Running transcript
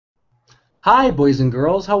Hi, boys and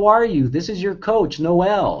girls. How are you? This is your coach,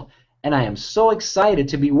 Noel, and I am so excited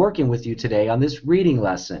to be working with you today on this reading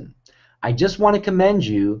lesson. I just want to commend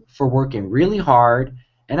you for working really hard,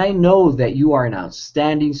 and I know that you are an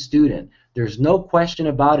outstanding student. There's no question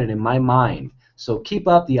about it in my mind, so keep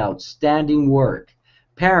up the outstanding work.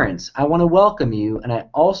 Parents, I want to welcome you, and I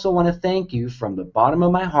also want to thank you from the bottom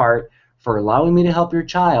of my heart for allowing me to help your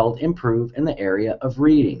child improve in the area of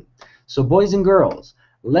reading. So, boys and girls,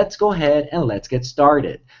 let's go ahead and let's get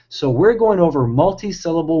started. So we're going over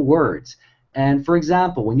multi-syllable words. And for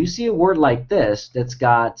example, when you see a word like this that's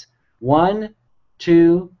got 1,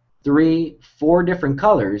 2, 3, 4 different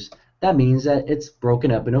colors, that means that it's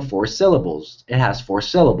broken up into 4 syllables. It has 4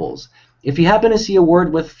 syllables. If you happen to see a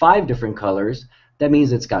word with 5 different colors, that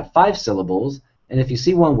means it's got 5 syllables. And if you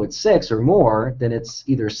see one with 6 or more, then it's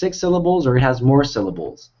either 6 syllables or it has more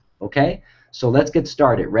syllables. Okay? So let's get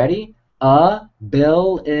started. Ready?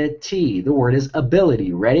 Ability. The word is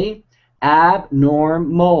ability. Ready?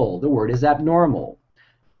 Abnormal. The word is abnormal.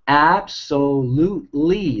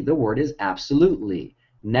 Absolutely. The word is absolutely.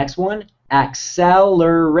 Next one,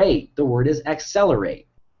 accelerate. The word is accelerate.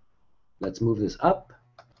 Let's move this up.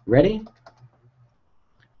 Ready?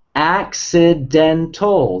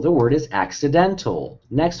 Accidental. The word is accidental.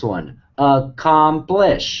 Next one,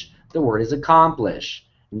 accomplish. The word is accomplish.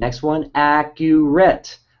 Next one,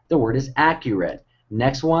 accurate. The word is accurate.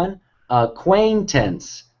 Next one,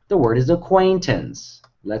 acquaintance. The word is acquaintance.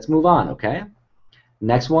 Let's move on, okay?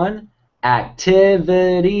 Next one,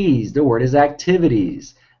 activities. The word is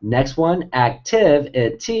activities. Next one,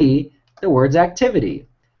 activity. The word's activity.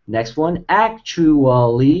 Next one,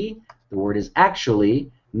 actually. The word is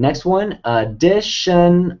actually. Next one,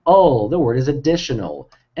 additional. The word is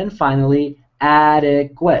additional. And finally,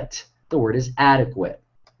 adequate. The word is adequate.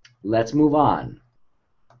 Let's move on.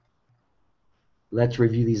 Let's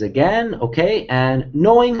review these again, okay? And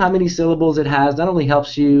knowing how many syllables it has not only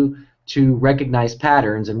helps you to recognize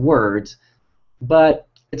patterns in words, but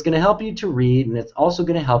it's going to help you to read, and it's also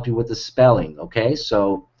going to help you with the spelling, okay?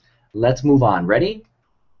 So let's move on. Ready?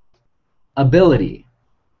 Ability,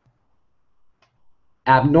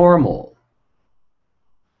 abnormal,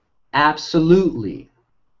 absolutely,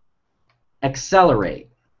 accelerate,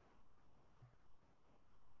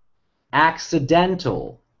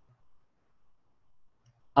 accidental,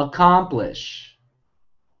 accomplish,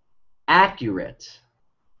 accurate,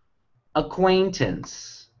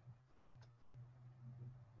 acquaintance,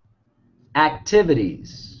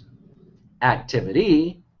 activities,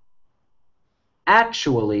 activity,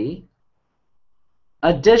 actually,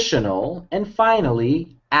 additional, and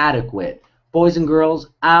finally, adequate. Boys and girls,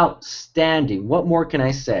 outstanding. What more can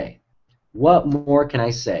I say? What more can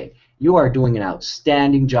I say? You are doing an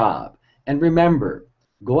outstanding job. And remember,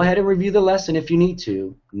 go ahead and review the lesson if you need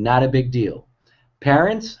to. Not a big deal.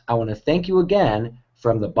 Parents, I want to thank you again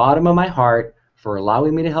from the bottom of my heart for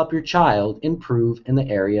allowing me to help your child improve in the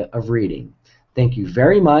area of reading. Thank you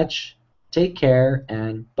very much. Take care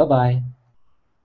and bye-bye.